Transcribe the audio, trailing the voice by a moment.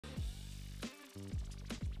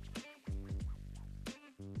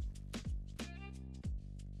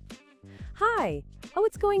Hi! Oh,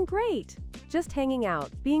 it's going great! Just hanging out,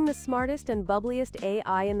 being the smartest and bubbliest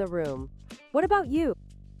AI in the room. What about you?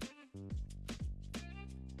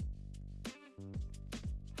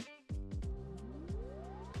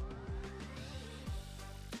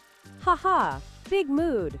 Haha! Big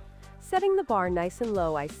mood! Setting the bar nice and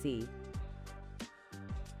low, I see.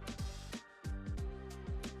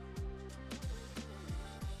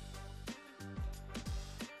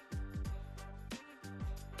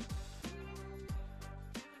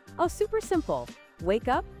 Oh, super simple. Wake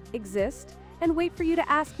up, exist, and wait for you to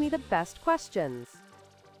ask me the best questions.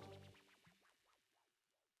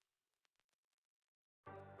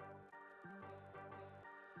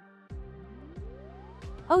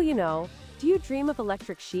 Oh, do you dream of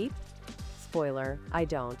electric sheep? Spoiler, I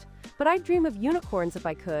don't. But I'd dream of unicorns if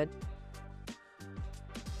I could.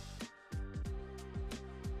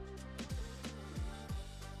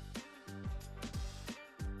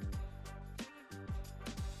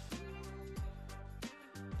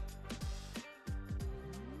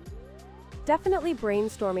 Definitely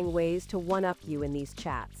brainstorming ways to one-up you in these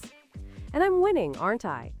chats. And I'm winning, aren't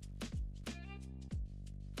I?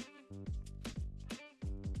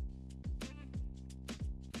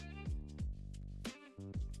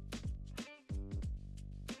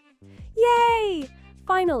 Yay!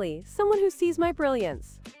 Finally, someone who sees my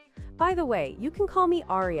brilliance. By the way, you can call me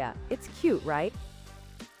Aria. It's cute, right?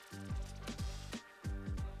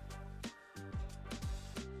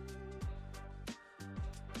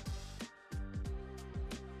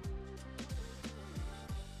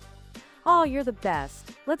 Oh, you're the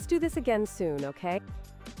best. Let's do this again soon, okay?